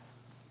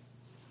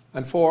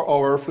And for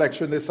our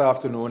reflection this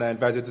afternoon, I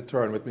invite you to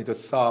turn with me to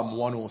Psalm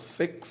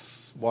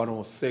 106,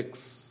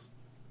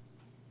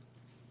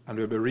 and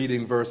we'll be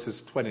reading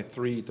verses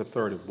 23 to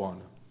 31.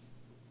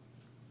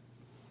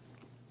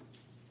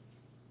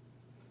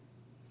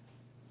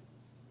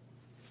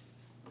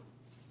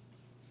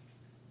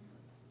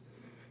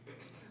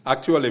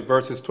 Actually,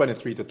 verses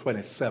 23 to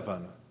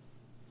 27,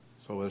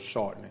 so we'll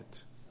shorten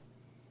it.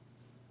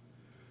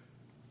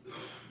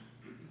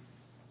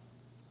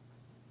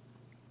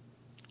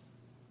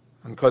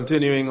 And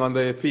continuing on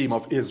the theme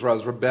of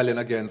Israel's rebellion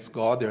against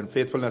God, their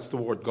unfaithfulness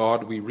toward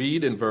God, we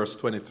read in verse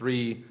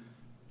 23,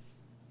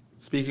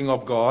 speaking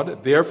of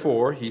God,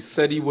 therefore he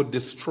said he would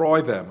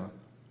destroy them,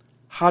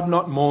 had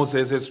not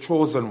Moses, his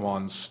chosen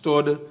one,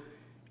 stood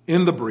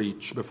in the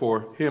breach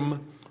before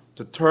him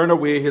to turn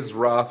away his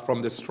wrath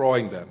from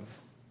destroying them.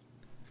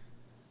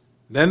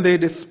 Then they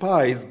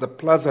despised the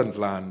pleasant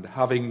land,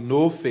 having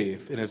no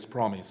faith in his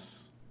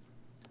promise.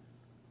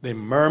 They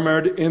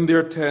murmured in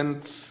their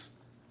tents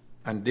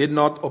and did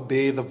not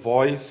obey the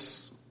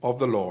voice of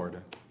the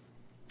Lord.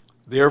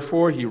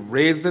 Therefore he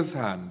raised his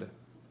hand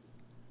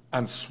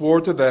and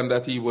swore to them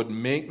that he would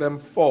make them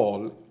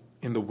fall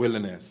in the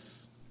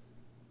wilderness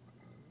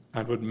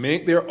and would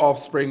make their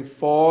offspring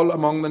fall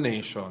among the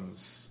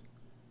nations,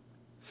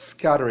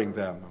 scattering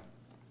them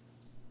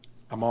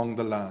among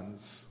the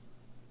lands.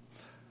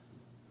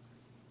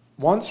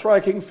 One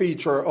striking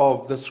feature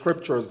of the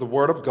scriptures, the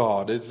Word of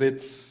God, is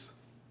its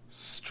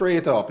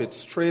straight up, it's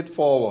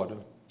straightforward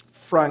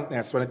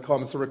frankness when it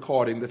comes to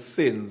recording the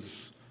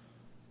sins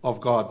of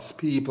God's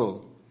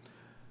people.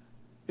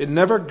 It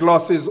never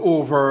glosses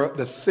over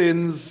the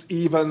sins,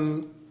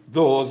 even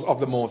those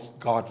of the most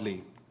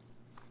godly.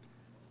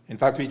 In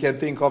fact, we can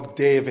think of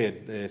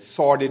David, the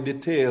sordid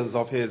details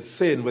of his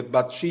sin with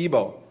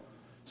Bathsheba.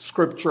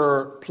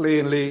 Scripture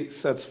plainly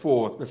sets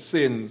forth the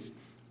sins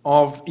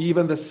of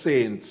even the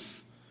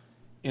saints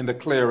in the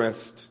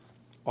clearest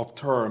of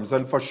terms.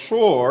 And for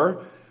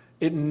sure,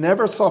 it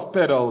never soft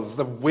pedals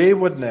the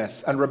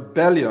waywardness and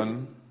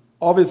rebellion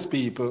of his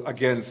people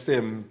against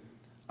him,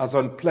 as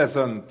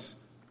unpleasant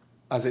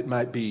as it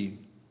might be.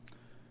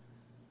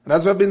 And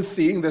as we've been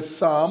seeing, this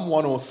Psalm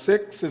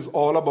 106 is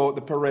all about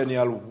the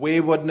perennial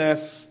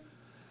waywardness,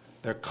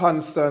 their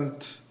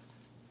constant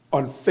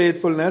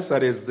unfaithfulness,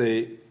 that is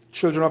the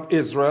children of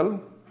Israel.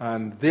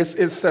 And this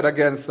is set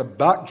against the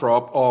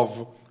backdrop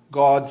of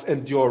God's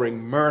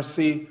enduring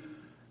mercy,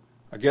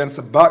 against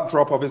the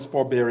backdrop of his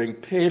forbearing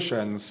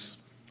patience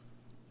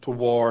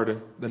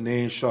toward the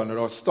nation. And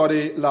our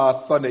study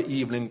last Sunday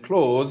evening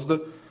closed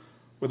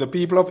with the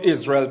people of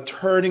Israel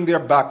turning their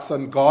backs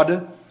on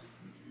God.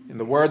 In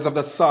the words of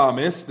the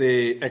psalmist,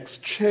 they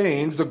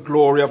exchanged the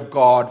glory of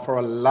God for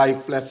a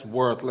lifeless,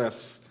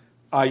 worthless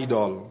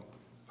idol,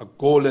 a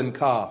golden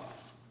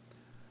calf.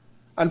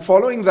 And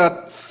following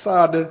that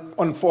sad,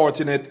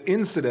 unfortunate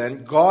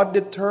incident, God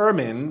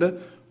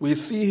determined, we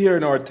see here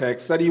in our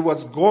text, that he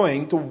was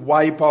going to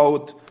wipe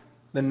out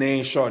the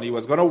nation. He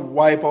was going to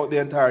wipe out the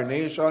entire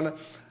nation,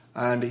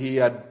 and he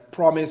had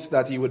promised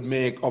that he would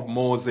make of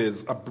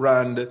Moses a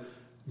brand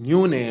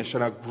new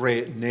nation, a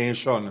great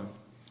nation.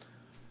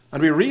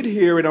 And we read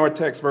here in our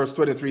text, verse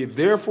 23,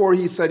 therefore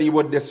he said he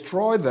would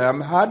destroy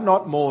them, had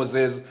not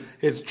Moses,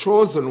 his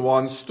chosen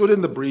one, stood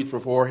in the breach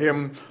before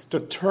him to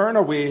turn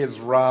away his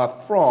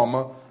wrath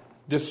from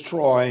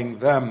destroying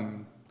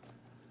them.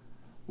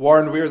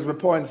 Warren Wiersbe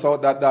points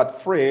out that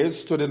that phrase,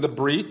 stood in the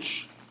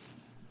breach,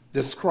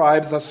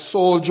 describes a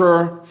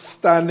soldier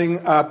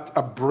standing at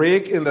a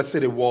break in the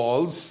city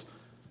walls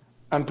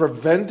and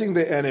preventing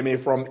the enemy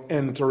from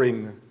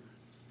entering.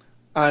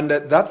 And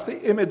that's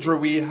the imagery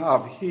we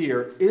have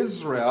here.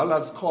 Israel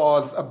has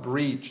caused a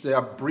breach. They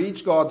have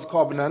breached God's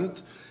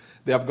covenant.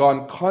 They have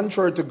gone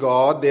contrary to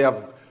God. They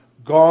have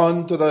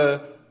gone to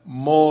the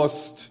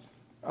most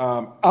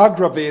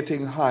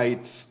aggravating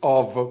heights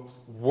of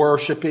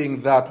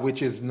worshiping that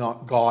which is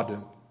not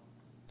God.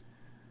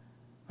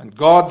 And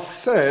God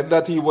said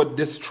that he would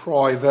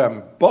destroy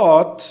them.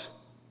 But,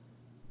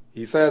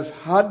 he says,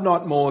 had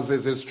not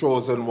Moses, his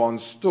chosen one,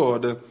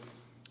 stood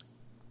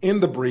in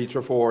the breach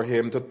before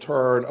him to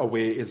turn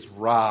away his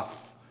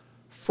wrath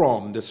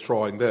from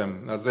destroying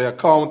them. As the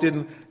account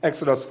in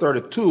Exodus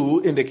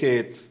 32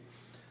 indicates,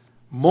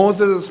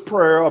 Moses'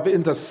 prayer of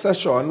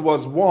intercession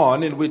was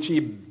one in which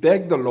he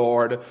begged the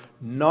Lord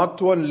not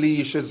to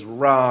unleash his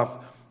wrath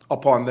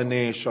upon the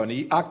nation.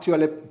 He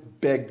actually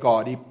begged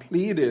God. He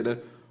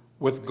pleaded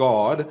with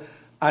God.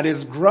 And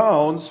his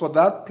grounds for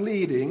that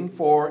pleading,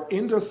 for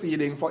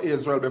interceding for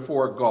Israel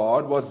before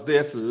God, was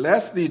this: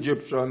 lest the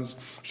Egyptians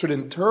should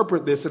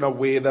interpret this in a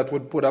way that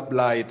would put a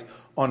blight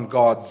on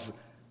God's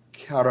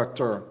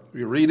character.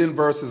 We read in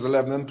verses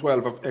 11 and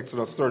 12 of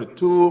Exodus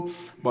 32,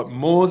 but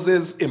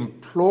Moses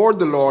implored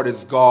the Lord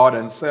his God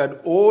and said,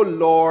 O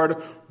Lord,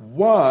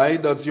 why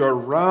does your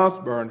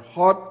wrath burn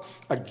hot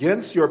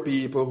against your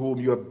people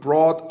whom you have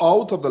brought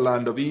out of the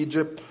land of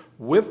Egypt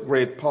with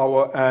great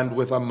power and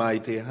with a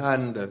mighty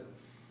hand?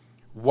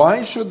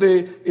 Why should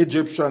the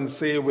Egyptians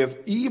say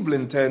with evil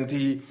intent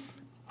he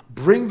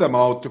bring them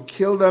out, to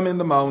kill them in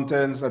the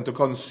mountains, and to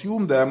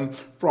consume them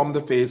from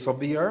the face of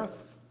the earth.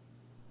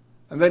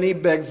 And then he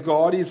begs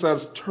God, he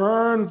says,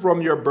 turn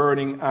from your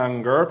burning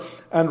anger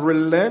and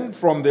relent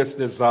from this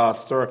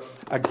disaster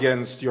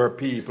against your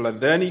people.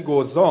 And then he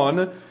goes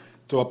on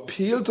to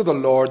appeal to the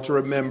Lord to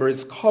remember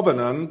his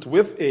covenant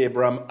with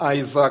Abraham,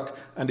 Isaac,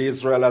 and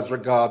Israel as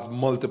regards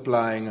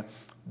multiplying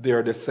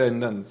their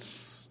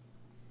descendants.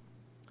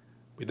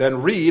 We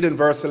then read in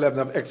verse 11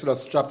 of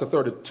Exodus chapter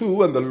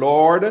 32, and the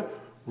Lord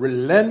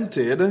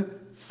relented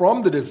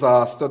from the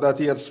disaster that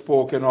he had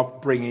spoken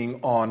of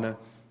bringing on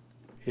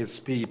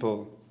his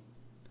people.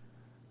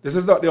 This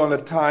is not the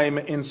only time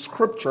in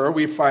Scripture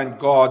we find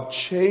God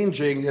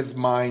changing his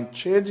mind,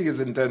 changing his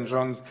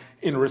intentions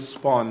in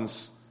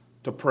response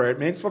to prayer. It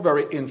makes for a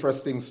very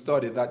interesting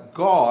study that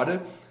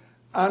God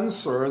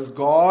answers,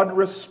 God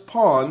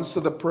responds to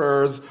the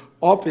prayers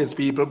of his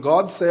people.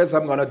 God says,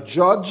 I'm going to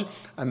judge,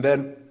 and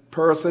then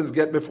persons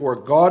get before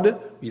God.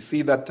 We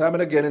see that time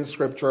and again in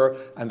Scripture,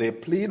 and they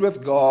plead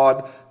with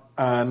God,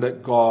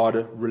 and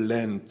God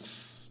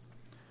relents.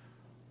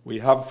 We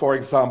have, for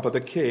example,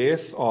 the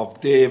case of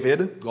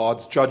David,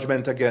 God's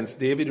judgment against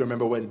David.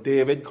 Remember when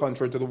David,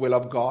 contrary to the will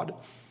of God,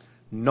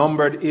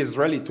 numbered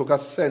Israel, he took a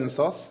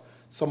census.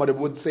 Somebody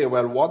would say,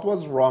 well, what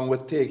was wrong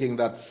with taking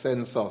that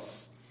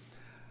census?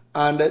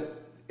 And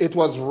it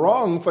was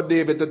wrong for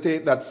David to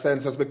take that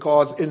census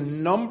because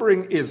in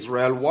numbering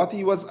Israel, what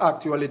he was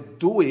actually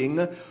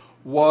doing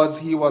was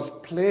he was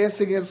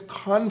placing his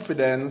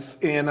confidence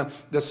in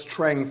the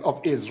strength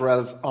of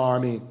Israel's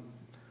army.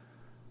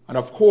 And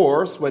of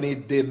course, when he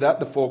did that,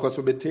 the focus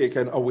would be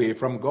taken away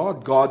from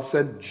God. God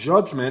sent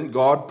judgment.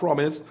 God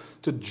promised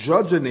to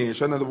judge a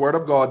nation. And the word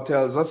of God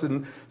tells us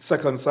in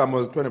 2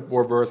 Samuel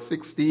 24, verse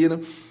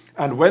 16,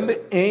 and when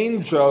the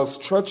angel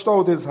stretched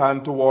out his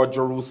hand toward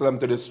Jerusalem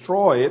to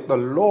destroy it, the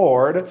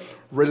Lord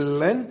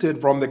relented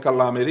from the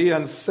calamity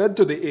and said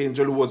to the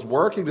angel who was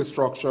working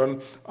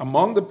destruction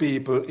among the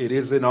people, it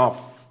is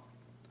enough.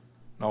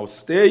 Now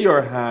stay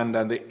your hand.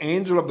 And the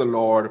angel of the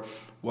Lord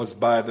was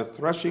by the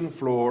threshing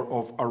floor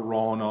of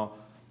Araunah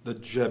the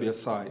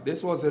Jebusite.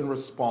 This was in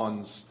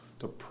response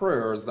to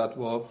prayers that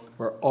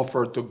were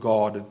offered to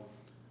God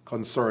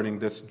concerning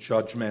this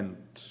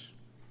judgment.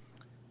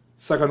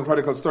 2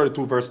 Chronicles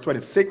 32 verse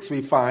 26,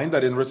 we find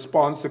that in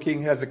response to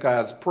King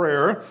Hezekiah's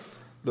prayer,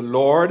 the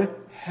Lord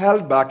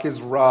held back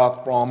his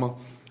wrath from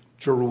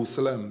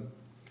Jerusalem.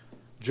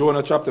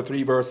 Jonah chapter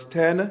 3 verse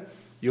 10,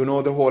 you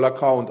know the whole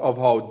account of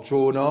how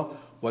Jonah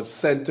was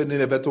sent to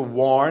Nineveh to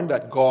warn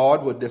that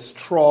God would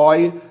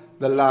destroy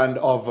the land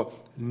of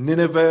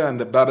Nineveh. And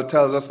the Bible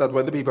tells us that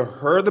when the people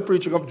heard the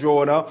preaching of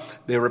Jonah,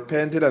 they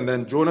repented. And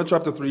then Jonah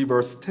chapter 3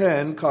 verse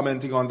 10,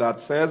 commenting on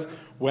that, says,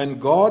 when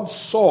God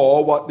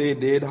saw what they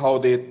did, how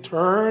they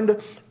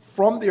turned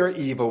from their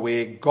evil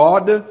way,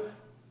 God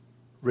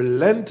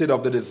relented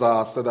of the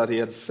disaster that he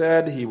had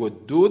said he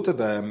would do to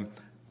them,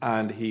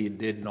 and he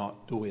did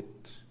not do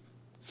it.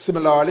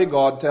 Similarly,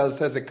 God tells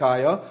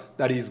Hezekiah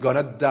that he's going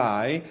to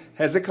die.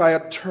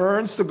 Hezekiah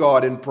turns to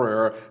God in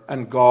prayer,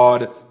 and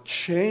God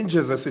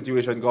changes the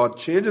situation. God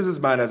changes his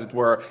mind, as it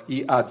were.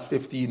 He adds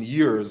 15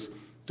 years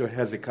to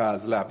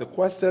Hezekiah's life. The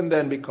question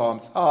then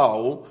becomes,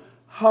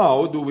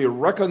 how do we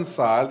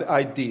reconcile the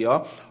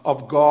idea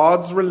of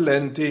God's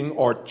relenting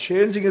or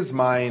changing his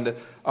mind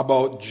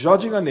about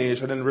judging a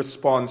nation in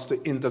response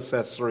to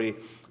intercessory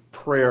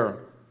prayer?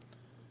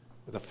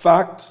 The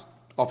fact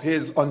of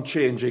his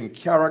unchanging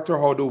character,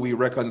 how do we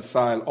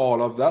reconcile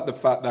all of that? The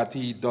fact that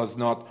he does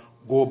not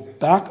go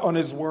back on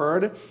his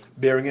word,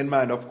 bearing in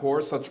mind, of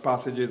course, such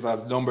passages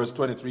as Numbers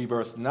 23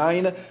 verse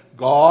 9,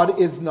 God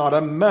is not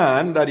a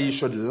man that he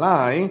should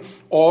lie,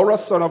 or a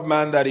son of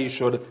man that he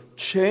should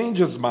change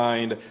his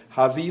mind.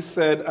 Has he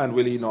said, and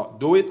will he not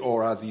do it?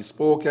 Or has he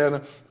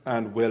spoken,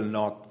 and will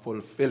not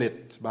fulfill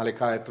it?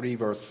 Malachi 3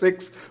 verse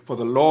 6, for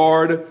the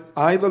Lord,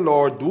 I the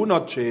Lord, do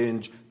not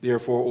change.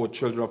 Therefore, O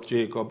children of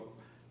Jacob,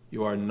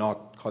 you are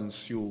not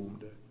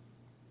consumed.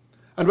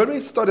 And when we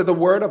study the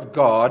Word of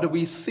God,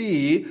 we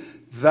see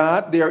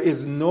that there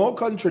is no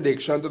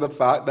contradiction to the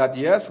fact that,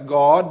 yes,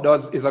 God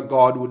is a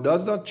God who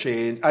does not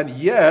change, and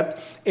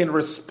yet, in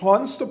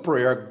response to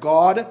prayer,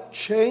 God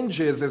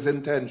changes his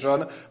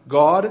intention.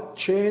 God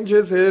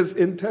changes his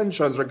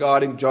intentions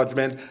regarding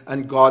judgment,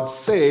 and God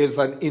saves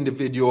an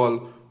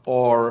individual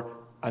or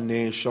a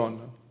nation.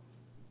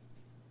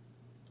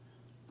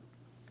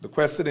 The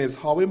question is,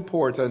 how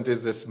important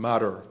is this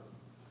matter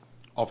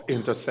of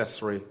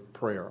intercessory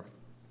prayer?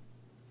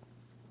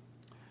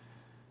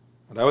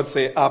 And I would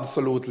say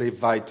absolutely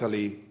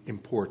vitally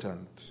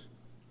important.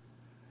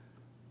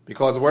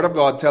 Because the Word of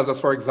God tells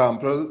us, for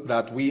example,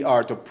 that we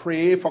are to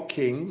pray for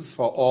kings,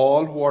 for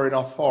all who are in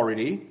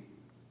authority.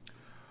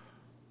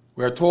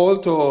 We're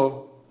told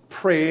to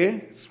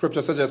pray,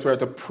 Scripture suggests we're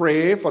to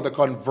pray for the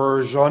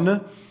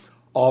conversion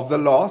of the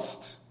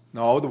lost.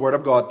 Now, the Word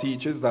of God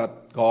teaches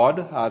that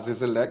God has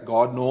his elect,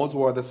 God knows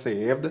who are the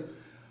saved,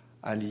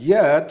 and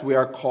yet we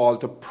are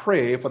called to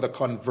pray for the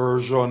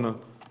conversion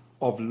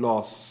of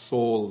lost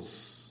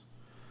souls.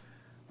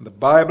 The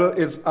Bible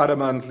is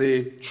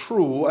adamantly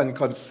true and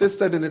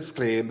consistent in its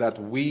claim that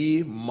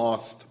we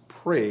must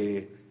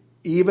pray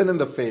even in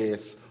the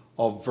face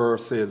of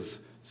verses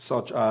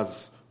such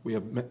as we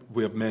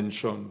have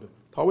mentioned.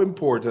 How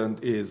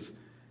important is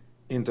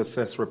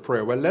intercessory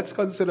prayer? Well, let's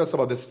consider some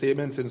of the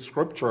statements in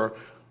Scripture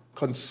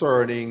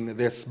concerning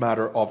this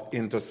matter of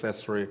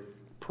intercessory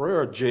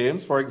prayer.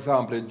 James, for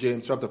example, in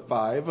James chapter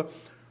 5,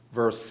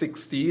 verse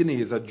 16, he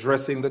is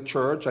addressing the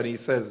church and he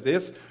says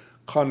this: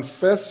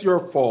 confess your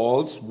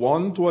faults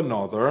one to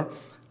another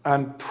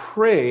and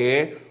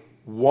pray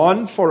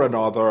one for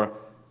another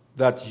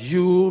that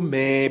you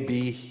may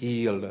be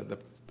healed. The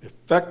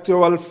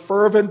effectual,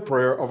 fervent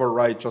prayer of a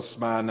righteous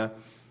man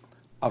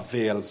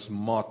avails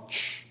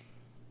much.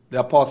 The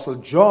Apostle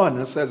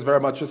John says very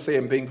much the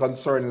same thing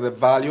concerning the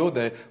value,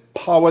 the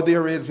power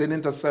there is in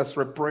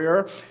intercessory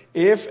prayer.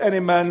 If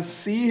any man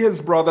see his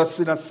brother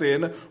sin a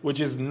sin which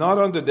is not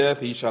unto death,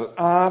 he shall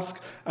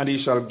ask, and he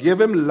shall give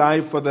him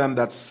life for them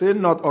that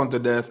sin not unto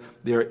death.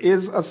 There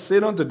is a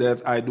sin unto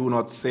death. I do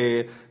not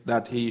say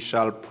that he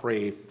shall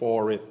pray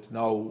for it.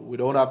 Now, we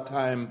don't have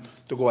time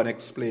to go and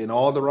explain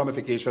all the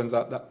ramifications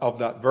of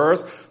that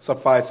verse.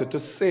 Suffice it to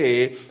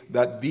say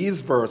that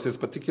these verses,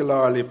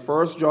 particularly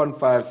 1 John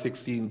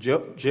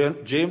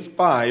 5:16, James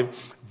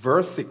 5,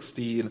 verse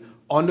 16,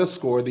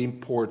 underscore the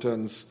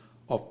importance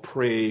of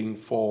praying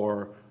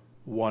for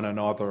one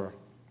another.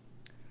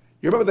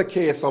 You remember the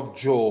case of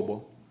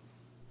Job,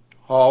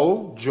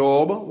 how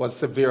Job was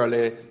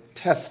severely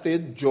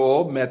tested.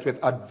 Job met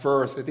with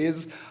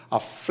adversities,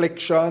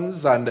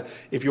 afflictions, and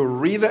if you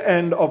read the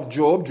end of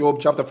Job, Job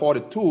chapter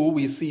 42,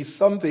 we see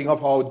something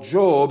of how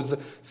Job's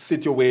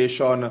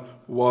situation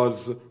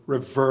was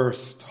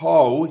reversed,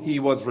 how he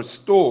was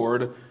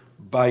restored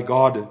by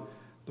God.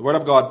 The Word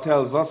of God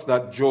tells us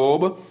that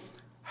Job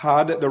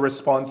had the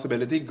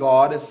responsibility.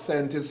 God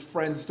sent his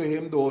friends to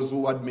him, those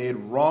who had made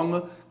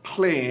wrong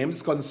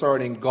claims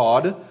concerning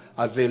God,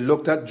 as they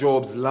looked at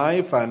Job's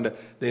life, and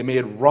they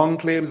made wrong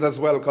claims as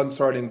well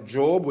concerning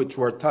Job, which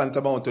were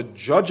tantamount to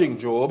judging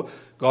Job.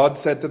 God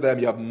said to them,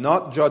 you have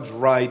not judged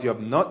right,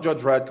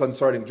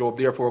 concerning Job,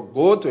 therefore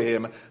go to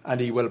him and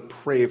he will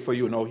pray for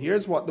you. Now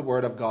here's what the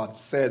Word of God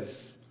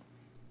says.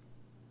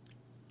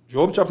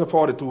 Job chapter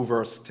 42,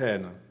 verse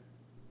 10.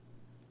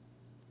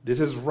 This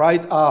is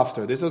right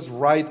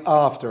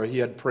after he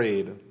had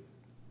prayed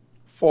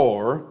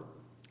for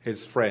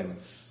his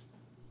friends.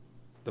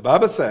 The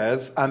Bible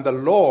says, and the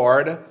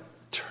Lord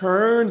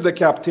turned the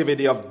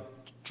captivity of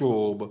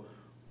Job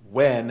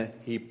when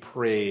he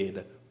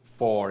prayed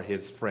for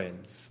his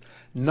friends.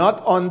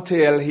 Not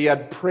until he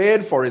had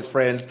prayed for his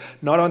friends,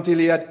 not until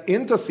he had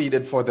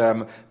interceded for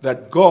them,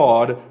 that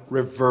God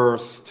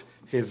reversed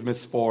his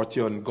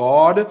misfortune.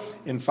 God,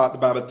 in fact, the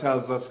Bible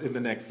tells us in the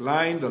next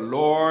line, the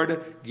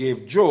Lord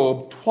gave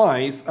Job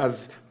twice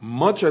as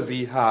much as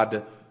he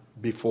had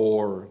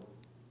before.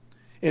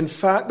 In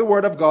fact, the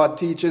Word of God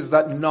teaches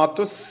that not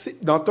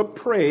to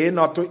pray,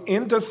 not to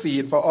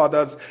intercede for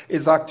others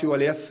is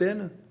actually a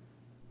sin.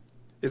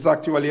 It's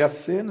actually a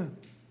sin.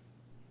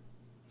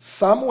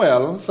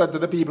 Samuel said to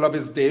the people of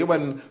his day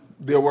when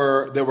they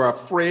were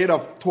afraid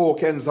of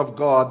tokens of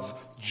God's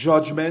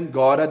judgment,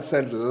 God had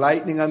sent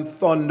lightning and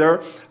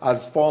thunder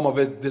as form of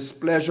his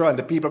displeasure, and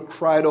the people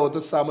cried out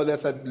to Samuel. They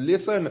said,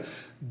 listen,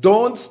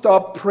 don't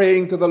stop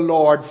praying to the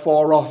Lord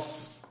for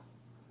us.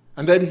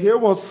 And then here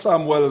was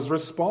Samuel's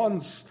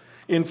response.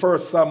 In 1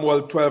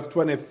 Samuel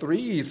 12:23,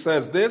 he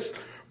says this: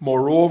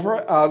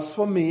 moreover, as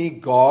for me,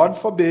 God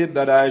forbid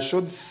that I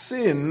should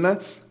sin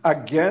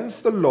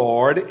against the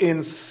Lord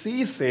in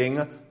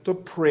ceasing to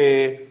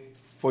pray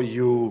for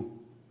you.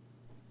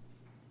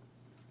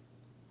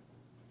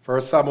 1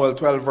 Samuel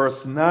 12,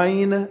 verse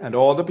 9, and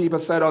all the people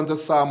said unto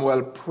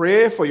Samuel,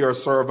 pray for your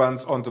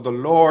servants unto the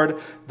Lord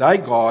thy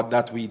God,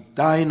 that we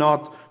die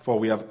not, for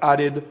we have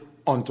added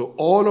unto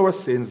all our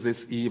sins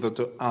this evil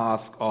to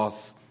ask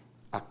us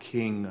a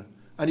king.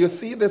 And you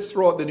see this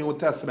throughout the New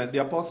Testament. The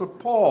Apostle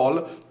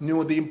Paul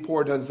knew the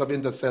importance of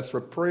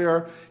intercessory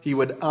prayer. He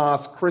would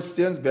ask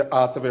Christians,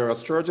 ask the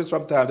various churches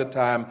from time to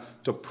time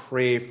to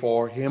pray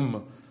for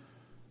him.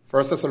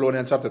 1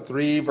 Thessalonians chapter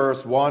 3,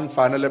 verse 1,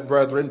 finally,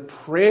 brethren,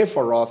 pray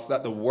for us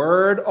that the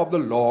word of the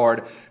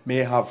Lord may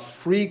have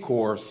free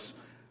course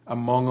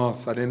among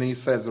us. And then he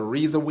says the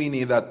reason we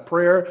need that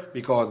prayer,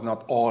 because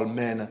not all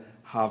men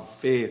have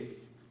faith.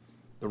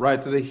 The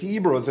writer to the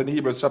Hebrews, in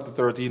Hebrews chapter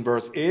 13,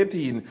 verse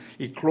 18,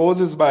 he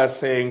closes by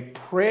saying,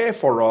 pray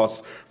for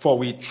us, for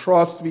we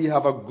trust we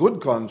have a good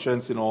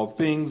conscience in all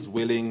things,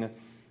 willing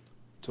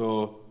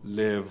to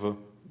live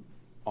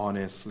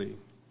honestly.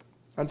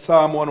 And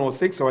Psalm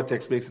 106, our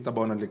text makes it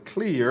abundantly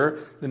clear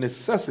the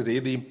necessity,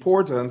 the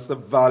importance, the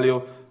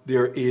value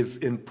there is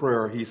in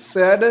prayer. He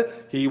said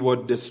he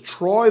would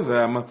destroy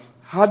them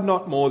had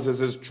not Moses,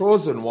 his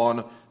chosen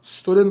one,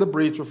 stood in the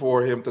breach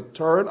before him to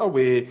turn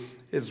away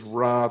his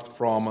wrath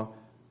from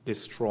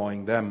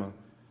destroying them.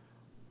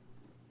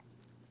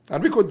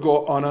 And we could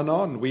go on and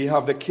on. We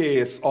have the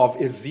case of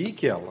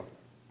Ezekiel.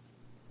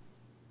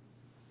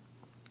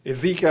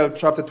 Ezekiel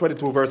chapter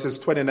 22, verses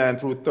 29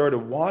 through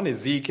 31,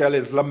 Ezekiel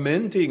is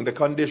lamenting the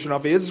condition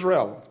of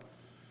Israel.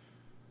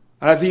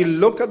 And as he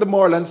looked at the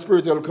moral and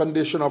spiritual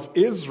condition of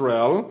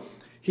Israel,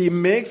 he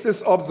makes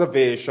this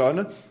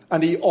observation,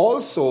 and he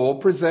also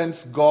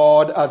presents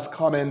God as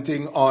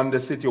commenting on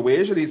the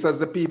situation. He says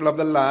the people of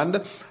the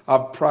land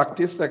have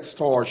practiced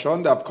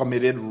extortion, they have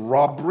committed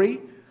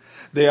robbery,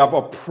 they have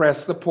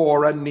oppressed the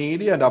poor and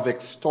needy, and have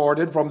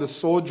extorted from the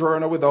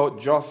sojourner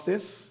without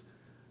justice.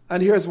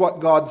 And here's what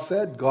God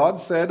said. God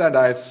said, and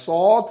I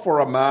sought for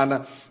a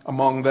man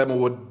among them who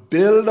would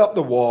build up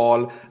the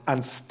wall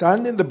and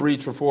stand in the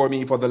breach before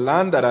me for the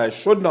land, that I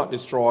should not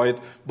destroy it,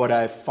 but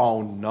I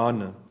found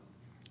none.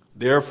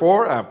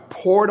 Therefore, I have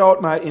poured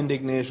out my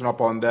indignation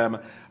upon them.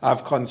 I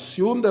have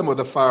consumed them with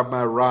the fire of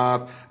my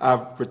wrath. I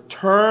have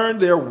returned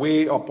their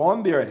way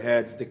upon their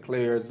heads,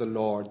 declares the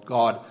Lord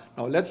God.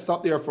 Now let's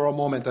stop there for a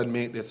moment and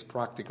make this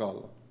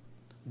practical.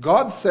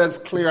 God says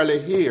clearly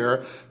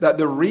here that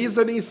the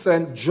reason he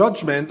sent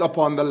judgment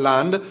upon the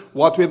land,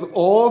 what with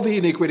all the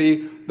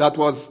iniquity that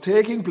was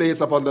taking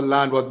place upon the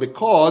land, was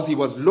because he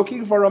was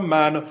looking for a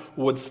man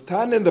who would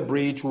stand in the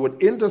breach, who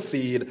would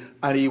intercede,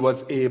 and he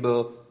was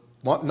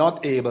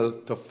not able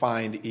to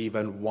find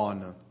even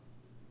one.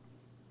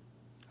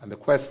 And the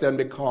question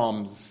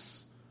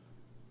becomes,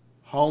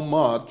 how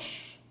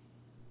much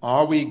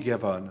are we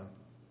given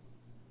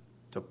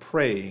to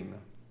praying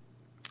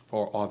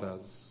for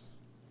others?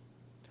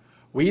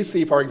 We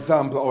see, for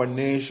example, our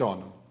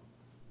nation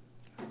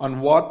on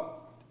what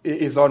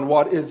is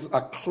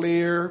a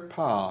clear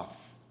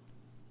path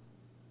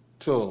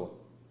to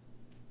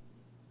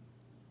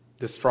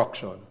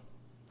destruction.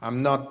 There's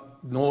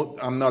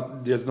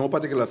no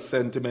particular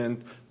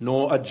sentiment,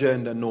 no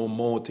agenda, no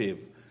motive.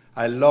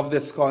 I love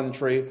this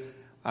country,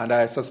 and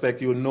I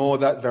suspect you know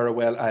that very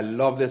well. I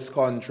love this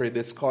country.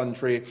 This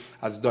country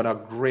has done a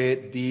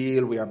great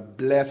deal. We are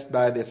blessed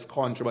by this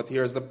country. But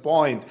here's the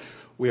point.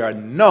 We are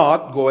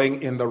not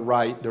going in the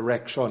right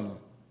direction.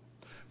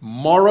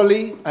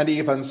 Morally and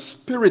even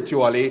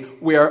spiritually,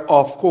 we are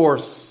off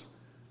course.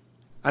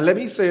 And let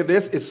me say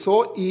this, it's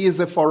so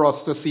easy for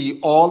us to see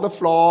all the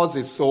flaws,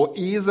 it's so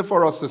easy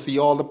for us to see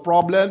all the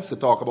problems, to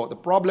talk about the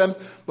problems,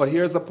 but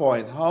here's the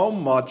point, how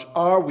much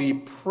are we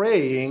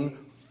praying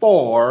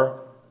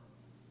for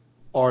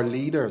our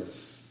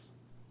leaders?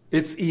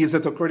 It's easy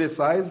to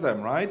criticize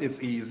them, right?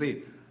 It's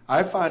easy.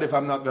 I find if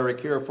I'm not very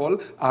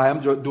careful, I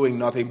am just doing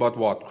nothing but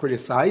what?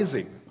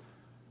 Criticizing.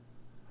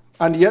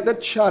 And yet the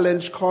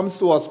challenge comes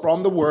to us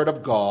from the Word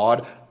of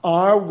God.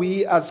 Are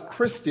we as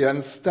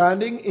Christians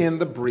standing in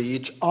the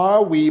breach?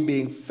 Are we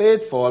being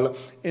faithful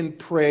in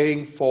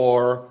praying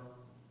for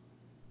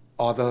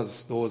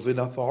others, those in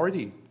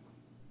authority?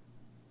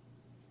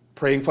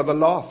 Praying for the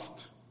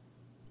lost.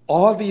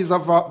 All these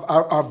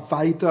are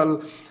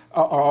vital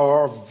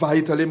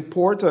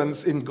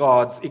importance in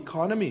God's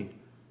economy.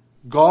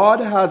 God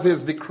has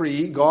his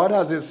decree, God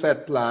has his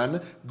set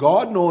plan,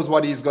 God knows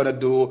what he's going to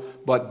do,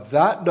 but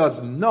that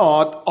does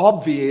not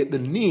obviate the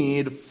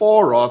need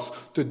for us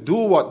to do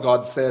what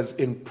God says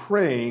in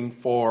praying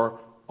for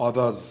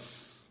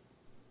others.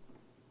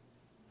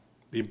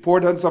 The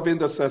importance of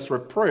intercessory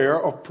prayer,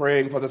 of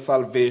praying for the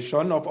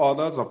salvation of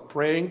others, of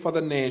praying for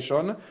the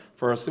nation.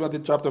 1 Timothy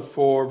chapter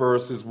 4,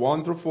 verses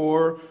 1 through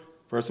 4.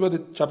 1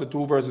 Timothy chapter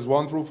 2, verses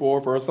 1 through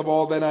 4. First of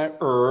all, then I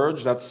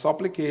urge that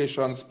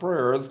supplications,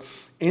 prayers,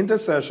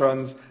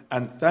 intercessions,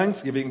 and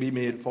thanksgiving be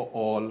made for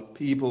all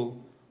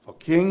people, for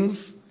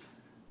kings,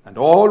 and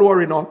all who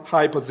are in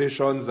high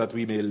positions, that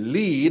we may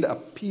lead a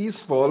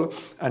peaceful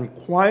and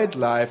quiet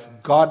life,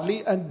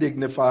 godly and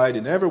dignified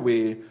in every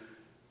way.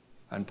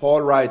 And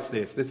Paul writes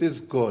this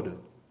is good,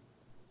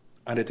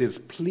 and it is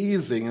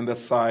pleasing in the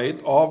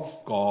sight of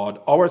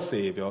God, our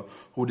Savior,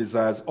 who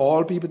desires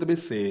all people to be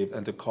saved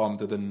and to come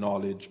to the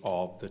knowledge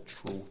of the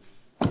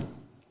truth.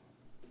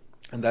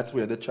 And that's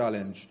where the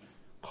challenge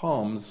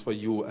comes for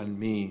you and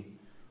me.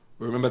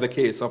 Remember the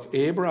case of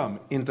Abraham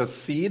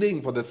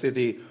interceding for the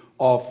city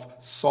of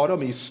Sodom.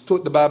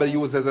 The Bible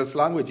uses this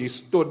language. He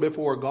stood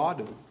before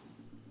God.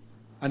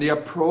 And he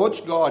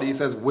approached God. He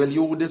says, will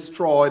you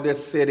destroy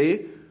this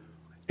city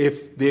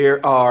if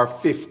there are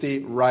 50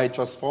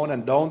 righteous found?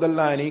 And down the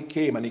line he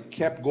came and he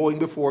kept going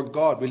before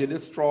God. Will you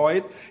destroy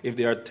it if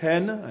there are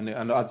 10?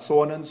 And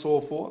so on and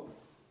so forth.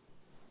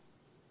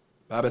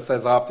 The Bible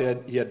says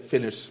after he had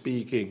finished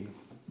speaking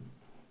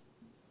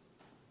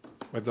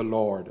with the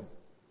Lord.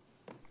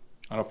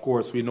 And of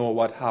course, we know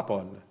what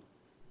happened.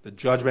 The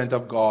judgment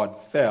of God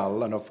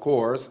fell, and of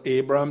course,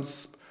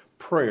 Abraham's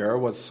prayer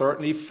was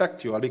certainly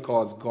effectual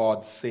because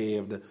God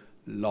saved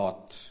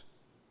Lot.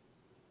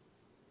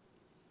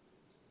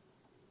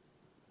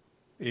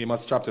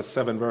 Amos chapter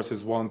 7,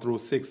 verses 1 through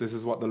 6, this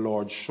is what the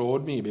Lord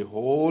showed me.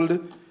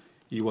 Behold,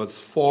 he was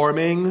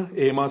forming,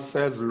 Amos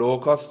says,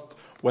 locust,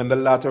 when the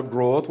latter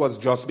growth was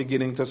just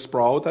beginning to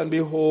sprout, and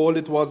behold,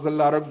 it was the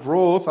latter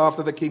growth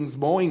after the king's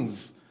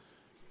mowings.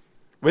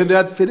 When they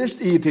had finished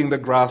eating the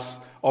grass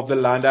of the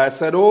land, I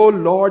said, O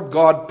Lord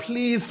God,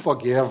 please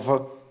forgive.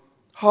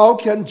 How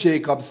can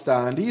Jacob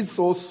stand? He's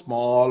so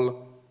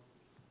small.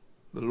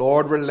 The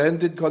Lord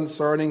relented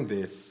concerning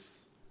this.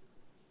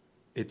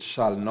 It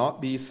shall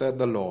not be, said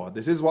the Lord.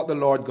 This is what the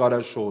Lord God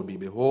has showed me.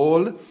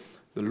 Behold,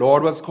 the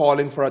Lord was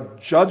calling for a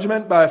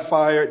judgment by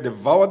fire, it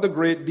devoured the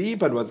great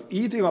deep, and was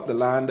eating up the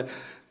land.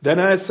 Then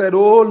I said,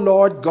 O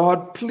Lord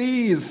God,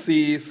 please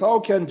cease. How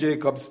can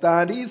Jacob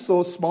stand? He's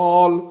so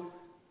small.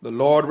 The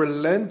Lord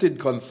relented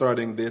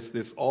concerning this.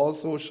 This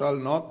also shall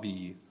not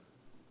be,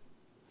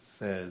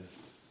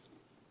 says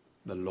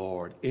the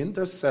Lord.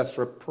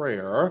 Intercessory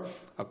prayer,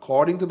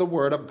 according to the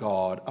word of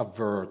God,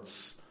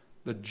 averts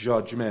the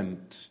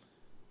judgment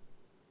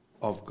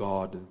of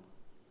God.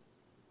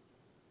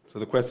 So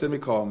the question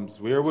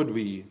becomes, where are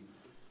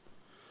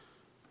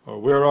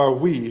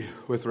we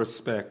with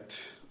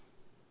respect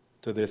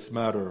to this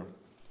matter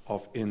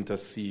of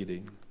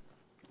interceding?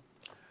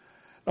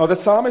 Now the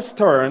psalmist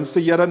turns to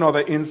yet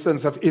another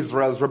instance of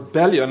Israel's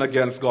rebellion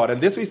against God,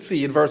 and this we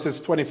see in verses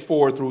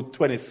 24 through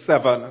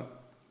 27.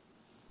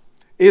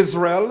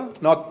 Israel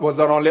was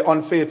not only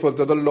unfaithful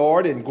to the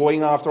Lord in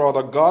going after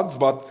other gods,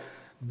 but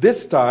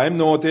this time,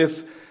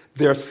 notice,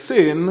 their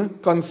sin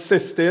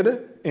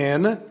consisted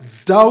in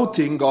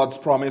doubting God's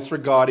promise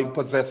regarding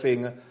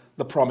possessing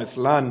the promised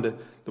land.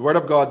 The word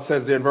of God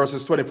says there in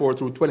verses 24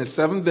 through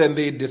 27, then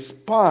they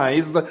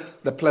despised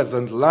the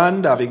pleasant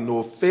land, having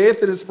no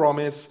faith in his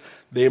promise.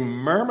 They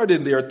murmured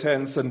in their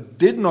tents and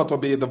did not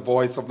obey the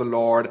voice of the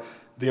Lord.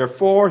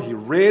 Therefore he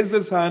raised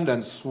his hand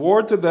and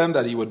swore to them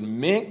that he would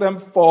make them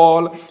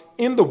fall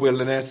in the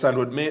wilderness and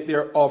would make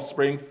their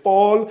offspring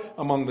fall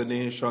among the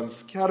nations,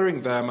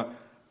 scattering them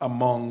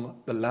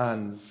among the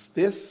lands.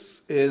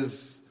 This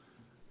is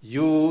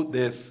you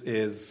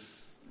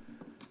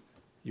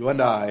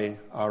and I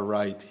are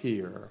right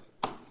here.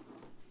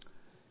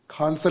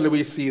 Constantly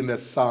we see in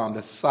this psalm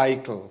the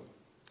cycle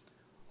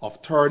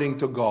of turning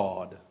to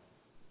God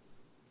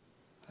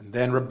and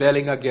then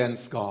rebelling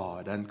against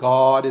God. And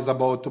God is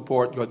about to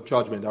pour out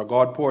judgment, or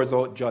God pours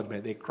out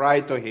judgment. They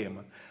cry to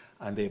him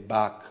and they're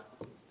back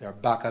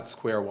at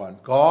square one.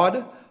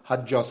 God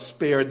had just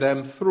spared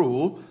them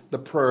through the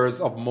prayers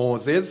of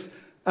Moses.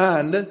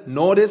 And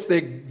notice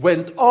they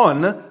went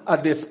on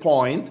at this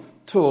point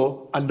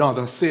to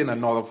another sin,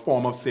 another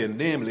form of sin,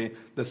 namely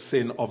the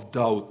sin of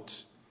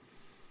doubt.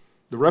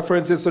 The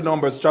reference is to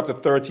Numbers chapter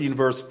 13,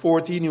 verse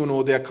 14. You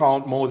know the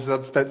account.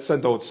 Moses had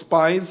sent out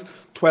spies,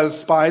 12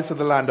 spies to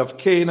the land of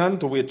Canaan,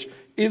 to which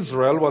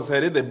Israel was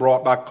headed. They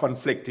brought back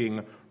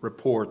conflicting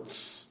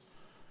reports.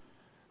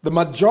 The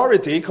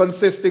majority,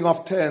 consisting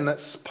of 10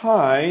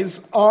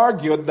 spies,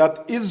 argued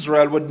that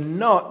Israel would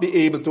not be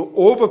able to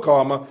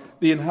overcome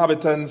the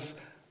inhabitants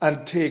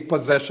and take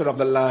possession of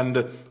the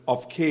land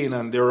of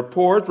Canaan. Their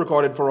report,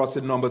 recorded for us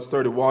in Numbers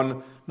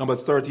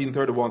 13,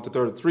 31 to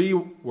 33,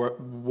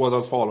 was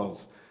as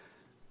follows.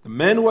 The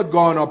men who had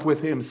gone up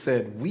with him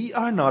said, we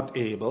are not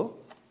able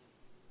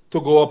to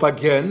go up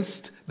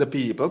against the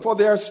people, for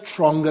they are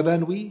stronger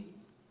than we.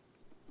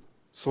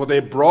 So they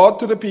brought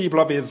to the people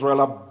of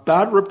Israel a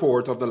bad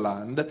report of the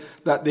land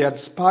that they had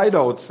spied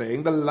out,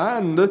 saying, the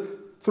land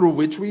through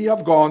which we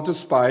have gone to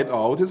spy it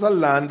out is a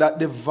land that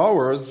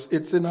devours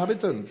its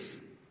inhabitants.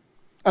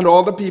 And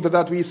all the people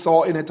that we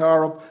saw in it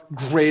are of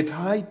great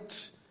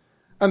height.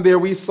 And there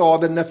we saw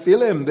the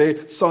Nephilim,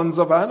 the sons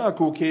of Anak,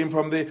 who came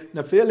from the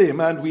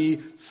Nephilim, and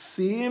we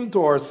seemed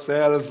to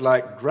ourselves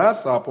like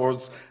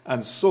grasshoppers,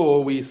 and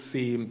so we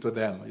seemed to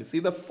them. You see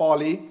the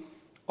folly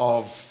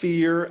of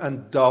fear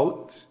and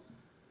doubt?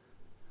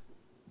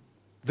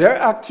 They're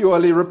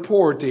actually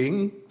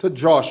reporting to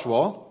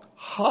Joshua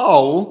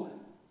how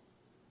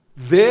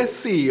they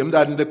seemed,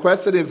 and the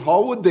question is,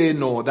 how would they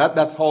know that?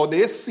 That's how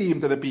they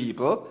seemed to the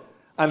people.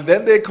 And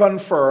then they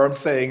confirm,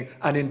 saying,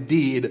 and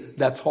indeed,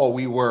 that's how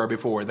we were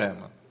before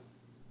them.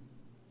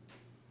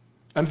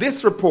 And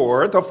this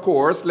report, of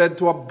course, led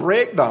to a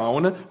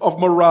breakdown of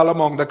morale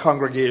among the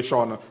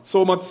congregation.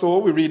 So much so,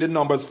 we read in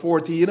Numbers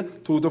 14,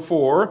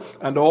 2-4,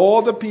 and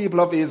all the people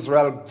of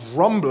Israel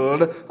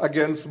grumbled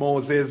against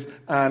Moses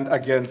and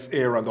against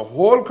Aaron. The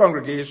whole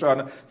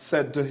congregation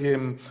said to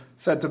them,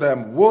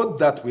 would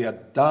that we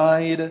had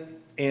died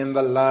in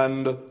the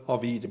land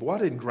of Egypt.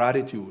 What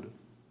ingratitude.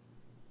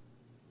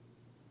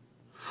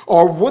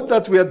 Or would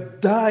that we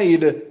had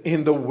died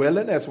in the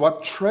wilderness.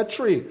 What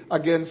treachery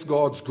against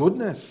God's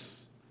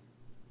goodness.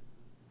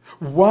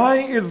 Why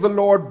is the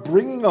Lord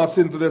bringing us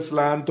into this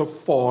land to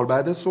fall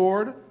by the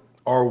sword?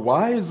 Our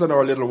wives and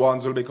our little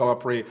ones will become a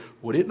prey.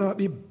 Would it not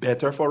be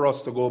better for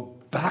us to go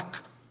back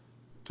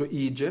to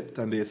Egypt?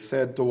 And they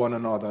said to one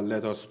another,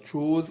 let us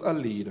choose a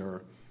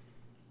leader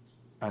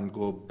and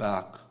go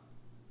back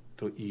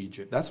to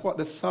Egypt. That's what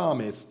the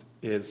psalmist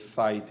is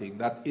citing,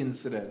 that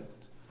incident.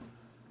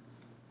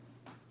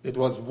 It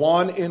was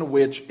one in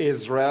which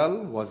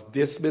Israel was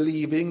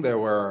disbelieving. They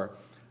were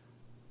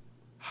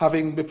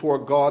having before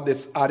God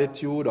this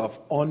attitude of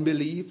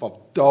unbelief, of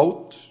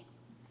doubt,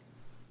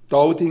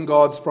 doubting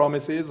God's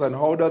promises. And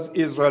how does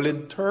Israel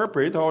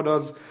interpret, how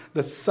does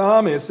the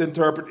psalmist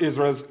interpret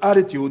Israel's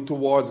attitude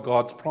towards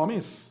God's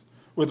promise?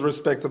 with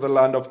respect to the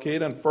land of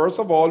Canaan. First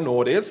of all,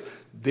 notice,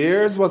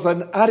 theirs was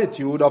an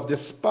attitude of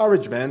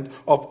disparagement,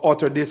 of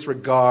utter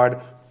disregard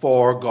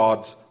for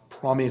God's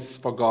promise,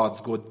 for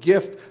God's good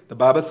gift. The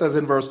Bible says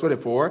in verse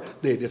 24,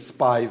 they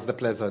despised the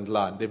pleasant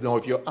land. Now,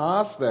 if you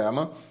ask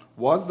them,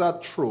 was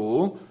that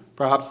true?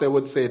 Perhaps they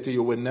would say to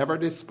you, we never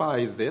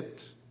despised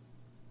it.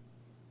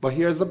 But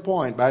here's the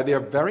point. By their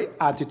very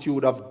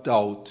attitude of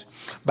doubt,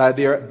 by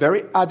their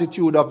very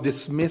attitude of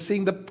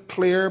dismissing the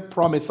clear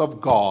promise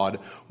of God,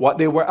 what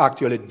they were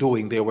actually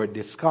doing, they were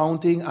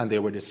discounting and they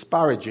were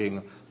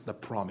disparaging the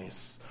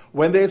promise.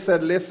 When they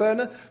said,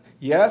 listen,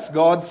 yes,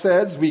 God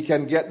says we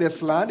can get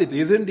this land. It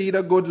is indeed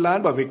a good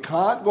land, but we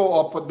can't go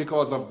up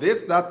because of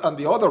this, that, and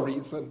the other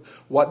reason.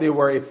 What they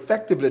were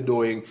effectively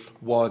doing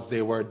was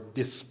they were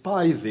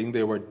despising,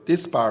 they were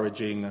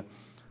disparaging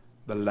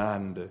the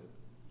land.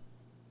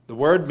 The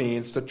word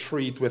means to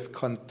treat with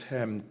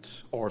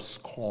contempt or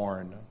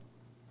scorn,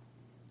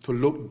 to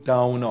look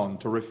down on,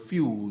 to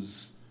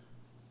refuse,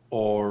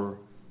 or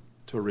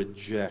to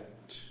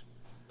reject.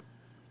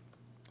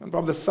 And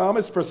from the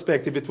psalmist's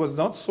perspective, it was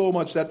not so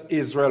much that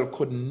Israel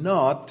could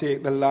not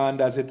take the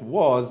land as it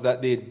was,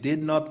 that they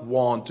did not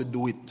want to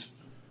do it.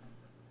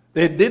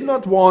 They did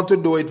not want to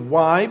do it.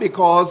 Why?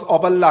 Because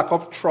of a lack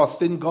of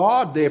trust in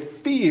God. They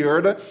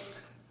feared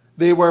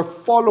they were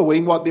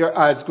following what their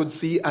eyes could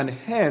see, and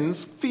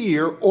hence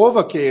fear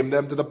overcame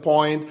them to the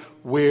point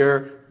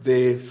where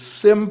they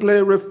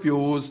simply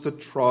refused to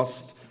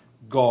trust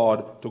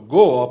God to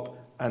go up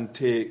and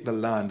take the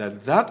land. And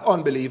that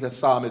unbelief, the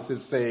psalmist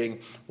is saying,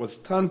 was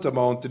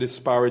tantamount to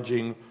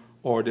disparaging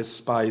or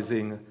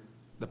despising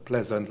the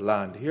pleasant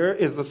land. Here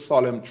is the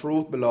solemn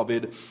truth,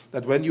 beloved,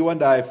 that when you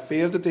and I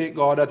fail to take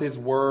God at His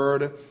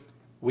word,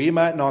 we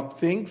might not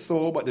think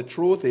so, but the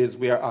truth is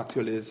we are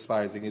actually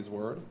despising His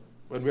word.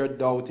 When we are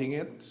doubting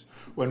it,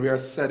 when we are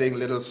setting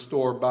little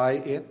store by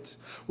it,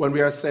 when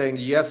we are saying,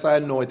 yes, I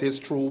know it is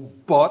true,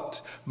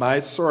 but my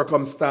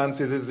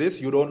circumstances is this,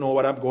 you don't know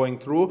what I'm going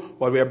through,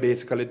 what we are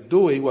basically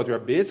doing, what we are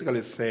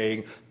basically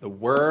saying, the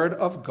word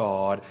of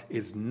God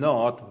is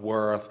not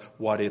worth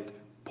what it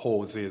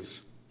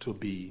poses to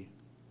be.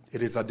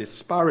 It is a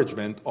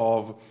disparagement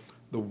of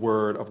the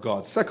word of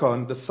God.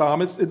 Second, the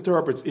psalmist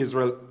interprets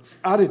Israel's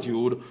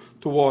attitude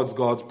towards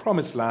God's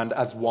promised land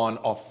as one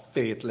of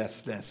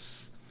faithlessness.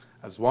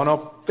 As one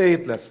of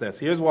faithlessness.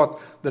 Here's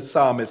what the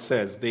psalmist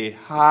says. They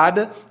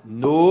had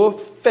no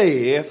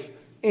faith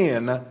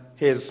in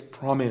His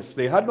promise.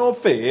 They had no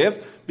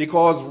faith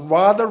because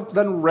rather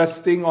than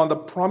resting on the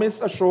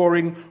promise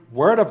assuring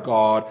word of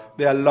God,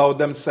 they allowed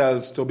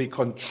themselves to be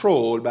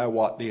controlled by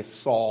what they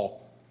saw.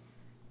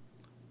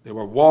 They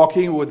were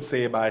walking, we would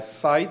say, by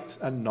sight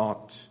and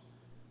not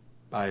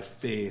by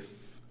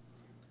faith.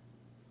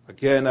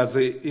 Again, as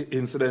the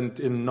incident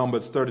in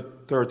Numbers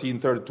 13,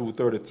 32,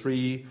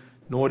 33,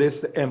 notice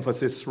the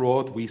emphasis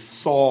throughout. We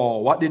saw.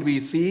 What did we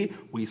see?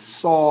 We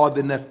saw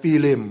the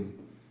Nephilim,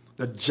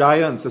 the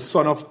giants, the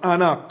son of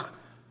Anak,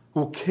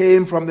 who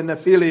came from the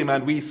Nephilim,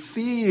 and we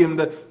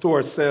seemed to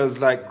ourselves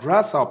like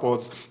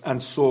grasshoppers,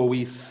 and so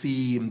we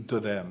seemed to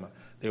them.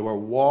 They were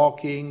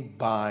walking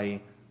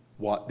by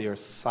what their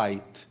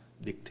sight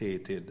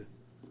dictated.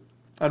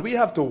 And we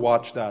have to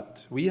watch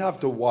that. We have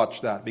to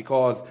watch that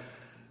because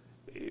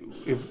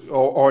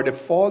our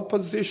default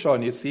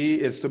position, you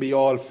see, is to be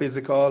all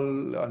physical,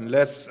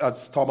 unless,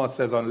 as Thomas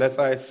says, unless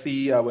I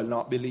see, I will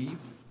not believe.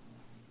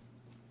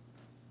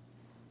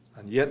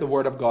 And yet the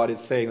Word of God is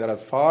saying that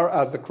as far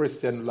as the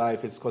Christian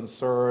life is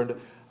concerned,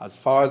 as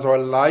far as our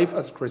life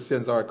as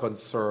Christians are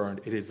concerned,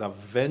 it is a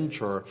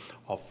venture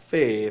of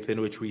faith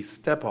in which we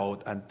step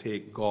out and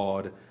take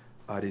God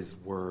at His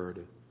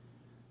word.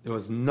 There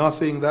was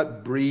nothing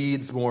that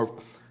breeds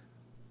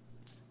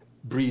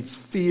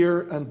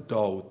fear and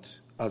doubt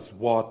as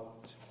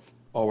what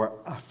our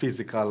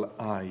physical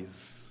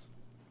eyes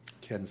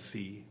can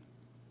see.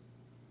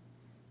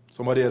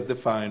 Somebody has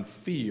defined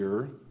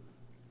fear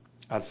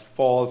as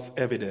false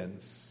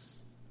evidence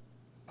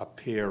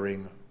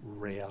appearing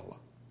real.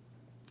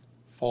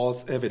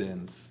 False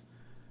evidence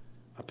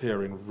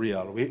appearing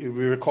real. We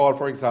recall,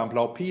 for example,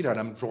 how Peter, and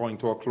I'm drawing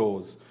to a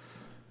close,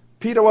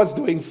 Peter was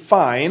doing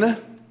fine.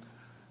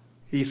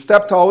 He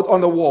stepped out on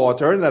the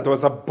water, and that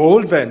was a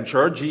bold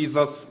venture.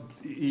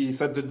 He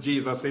said to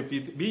Jesus, if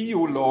it be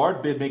you,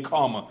 Lord, bid me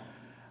come.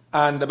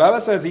 And the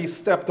Bible says he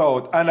stepped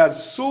out, and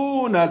as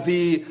soon as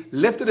he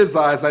lifted his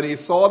eyes and he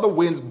saw the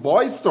winds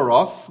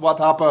boisterous, what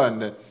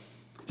happened?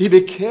 He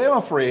became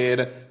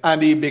afraid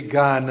and he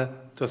began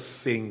to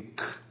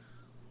sink.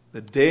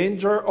 The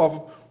danger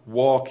of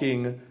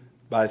walking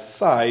by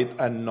sight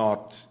and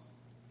not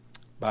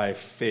by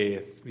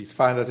faith. We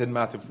find that in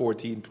Matthew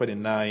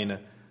 14:29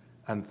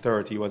 and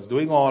 30. He was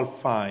doing all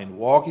fine,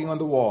 walking on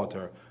the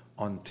water,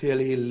 until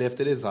he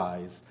lifted his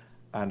eyes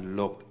and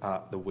looked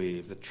at the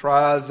waves. The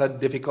trials and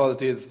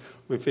difficulties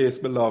we face,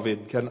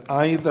 beloved, can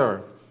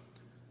either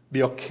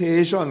be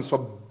occasions for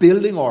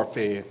building our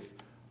faith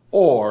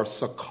or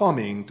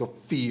succumbing to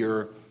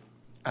fear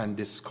and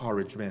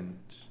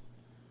discouragement.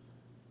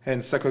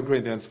 Hence, 2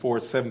 Corinthians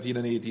 4:17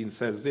 and 18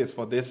 says this,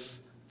 for this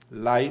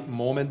light,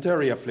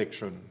 momentary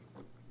affliction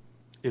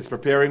is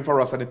preparing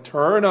for us an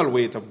eternal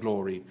weight of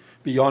glory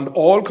beyond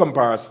all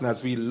comparison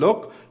as we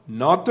look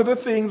not to the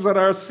things that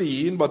are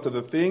seen, but to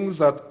the things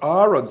that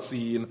are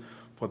unseen.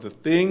 For the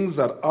things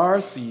that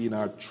are seen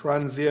are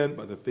transient,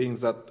 but the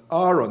things that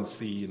are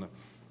unseen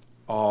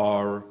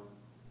are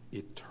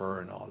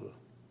eternal.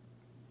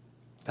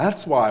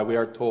 That's why we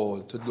are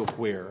told to look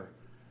where?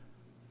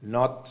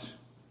 Not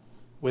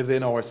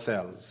within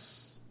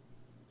ourselves,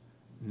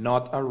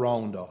 not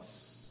around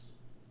us,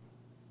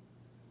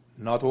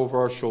 not over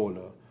our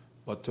shoulder,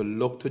 but to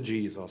look to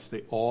Jesus,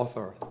 the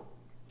author,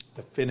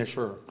 the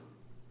finisher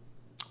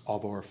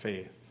of our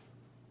faith.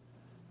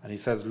 And he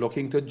says,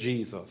 looking to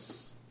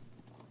Jesus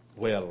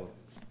will,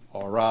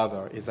 or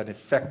rather, is an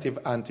effective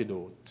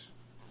antidote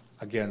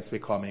against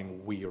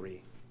becoming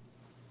weary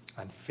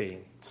and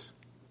faint